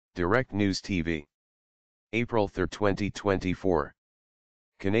Direct News TV. April 3, 2024.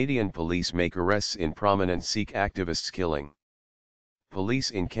 Canadian police make arrests in prominent Sikh activists' killing. Police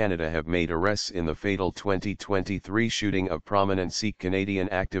in Canada have made arrests in the fatal 2023 shooting of prominent Sikh Canadian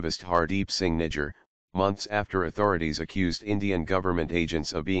activist Hardeep Singh Nijjar, months after authorities accused Indian government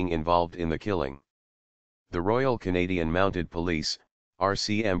agents of being involved in the killing. The Royal Canadian Mounted Police,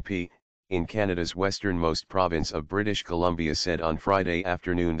 RCMP, in Canada's westernmost province of British Columbia said on Friday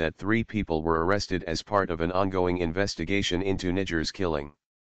afternoon that 3 people were arrested as part of an ongoing investigation into Nijjar's killing.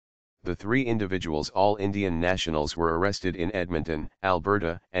 The 3 individuals, all Indian nationals, were arrested in Edmonton,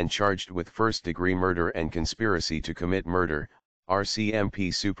 Alberta, and charged with first-degree murder and conspiracy to commit murder,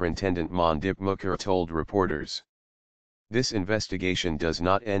 RCMP Superintendent Mandip Mukhar told reporters. This investigation does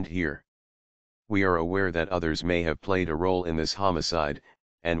not end here. We are aware that others may have played a role in this homicide,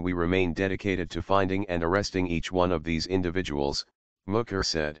 and we remain dedicated to finding and arresting each one of these individuals, Mukhar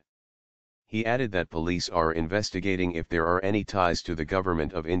said. He added that police are investigating if there are any ties to the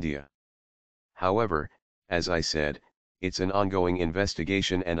government of India. However, as I said, it's an ongoing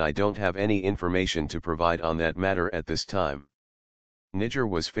investigation and I don't have any information to provide on that matter at this time. Nijjar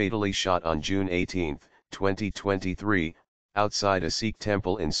was fatally shot on June 18, 2023, outside a Sikh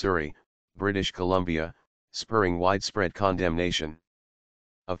temple in Surrey, British Columbia, spurring widespread condemnation.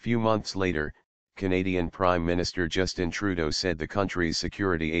 A few months later, Canadian Prime Minister Justin Trudeau said the country's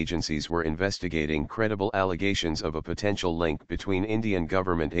security agencies were investigating credible allegations of a potential link between Indian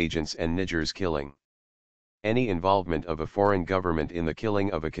government agents and Nijjar's killing. Any involvement of a foreign government in the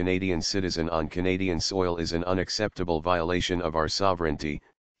killing of a Canadian citizen on Canadian soil is an unacceptable violation of our sovereignty,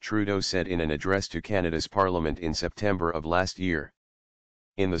 Trudeau said in an address to Canada's Parliament in September of last year.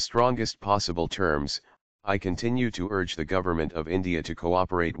 In the strongest possible terms, I continue to urge the government of India to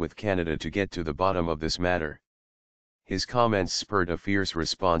cooperate with Canada to get to the bottom of this matter. His comments spurred a fierce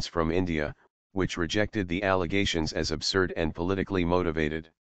response from India, which rejected the allegations as absurd and politically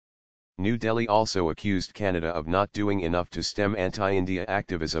motivated. New Delhi also accused Canada of not doing enough to stem anti-India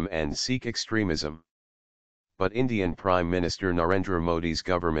activism and Sikh extremism. But Indian Prime Minister Narendra Modi's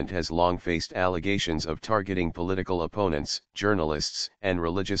government has long faced allegations of targeting political opponents, journalists, and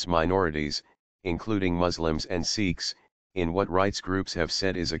religious minorities, including Muslims and Sikhs, in what rights groups have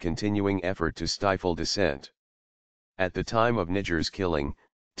said is a continuing effort to stifle dissent. At the time of Nijjar's killing,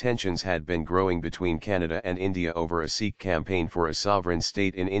 tensions had been growing between Canada and India over a Sikh campaign for a sovereign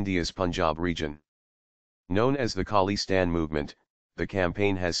state in India's Punjab region. Known as the Khalistan movement, the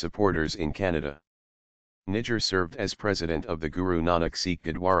campaign has supporters in Canada. Nijjar served as president of the Guru Nanak Sikh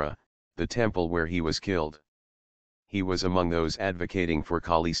Gurdwara, the temple where he was killed. He was among those advocating for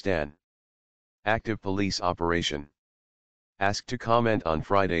Khalistan. Active police operation. Asked to comment on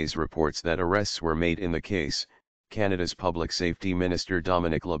Friday's reports that arrests were made in the case, Canada's Public Safety Minister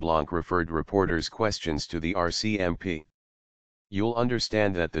Dominic LeBlanc referred reporters' questions to the RCMP. You'll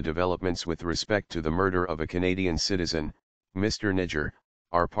understand that the developments with respect to the murder of a Canadian citizen, Mr. Nijjar,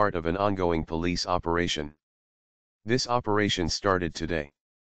 are part of an ongoing police operation. This operation started today.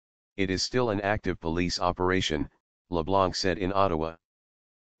 It is still an active police operation, LeBlanc said in Ottawa.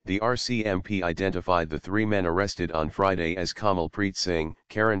 The RCMP identified the 3 men arrested on Friday as Kamal Preet Singh,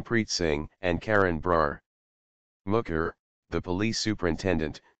 Karen Preet Singh, and Karan Brar. Mukhar, the police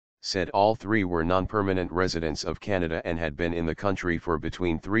superintendent, said all 3 were non-permanent residents of Canada and had been in the country for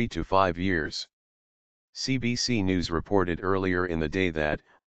between 3 to 5 years. CBC News reported earlier in the day that,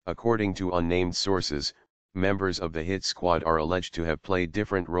 according to unnamed sources, members of the hit squad are alleged to have played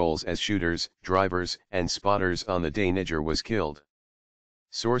different roles as shooters, drivers, and spotters on the day Nijjar was killed.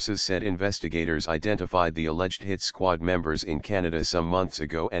 Sources said investigators identified the alleged hit squad members in Canada some months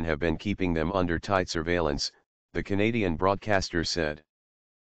ago and have been keeping them under tight surveillance, the Canadian broadcaster said.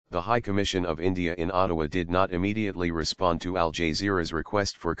 The High Commission of India in Ottawa did not immediately respond to Al Jazeera's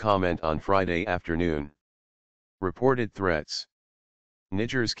request for comment on Friday afternoon. Reported threats.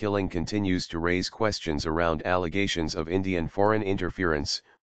 Nijjar's killing continues to raise questions around allegations of Indian foreign interference,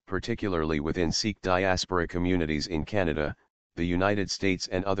 particularly within Sikh diaspora communities in Canada, the United States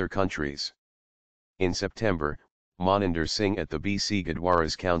and other countries. In September, Maninder Singh at the BC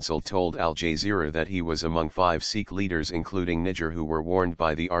Gurdwara's Council told Al Jazeera that he was among 5 Sikh leaders including Nijjar who were warned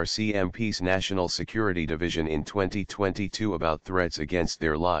by the RCMP's National Security Division in 2022 about threats against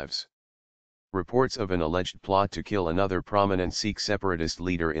their lives. Reports of an alleged plot to kill another prominent Sikh separatist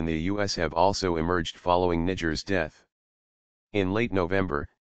leader in the U.S. have also emerged following Nijjar's death. In late November,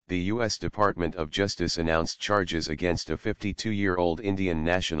 the U.S. Department of Justice announced charges against a 52-year-old Indian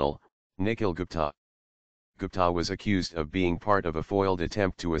national, Nikhil Gupta. Gupta was accused of being part of a foiled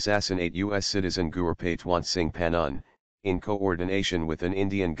attempt to assassinate U.S. citizen Gurpreetwant Singh Panon, in coordination with an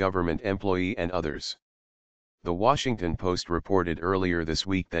Indian government employee and others. The Washington Post reported earlier this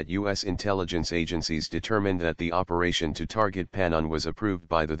week that U.S. intelligence agencies determined that the operation to target Panon was approved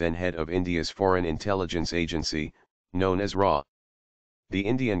by the then head of India's Foreign Intelligence Agency, known as RAW. The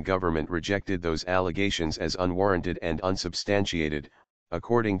Indian government rejected those allegations as unwarranted and unsubstantiated,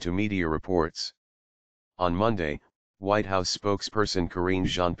 according to media reports. On Monday, White House spokesperson Karine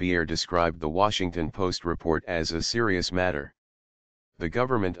Jean-Pierre described the Washington Post report as a serious matter. The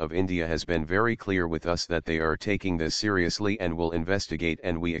government of India has been very clear with us that they are taking this seriously and will investigate,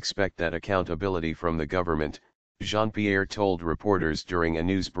 and we expect that accountability from the government, Jean-Pierre told reporters during a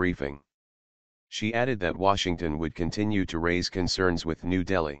news briefing. She added that Washington would continue to raise concerns with New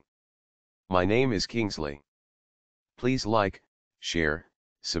Delhi. My name is Kingsley. Please like, share,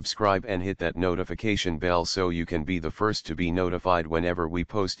 subscribe and hit that notification bell so you can be the first to be notified whenever we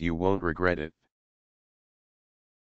post. You won't regret it.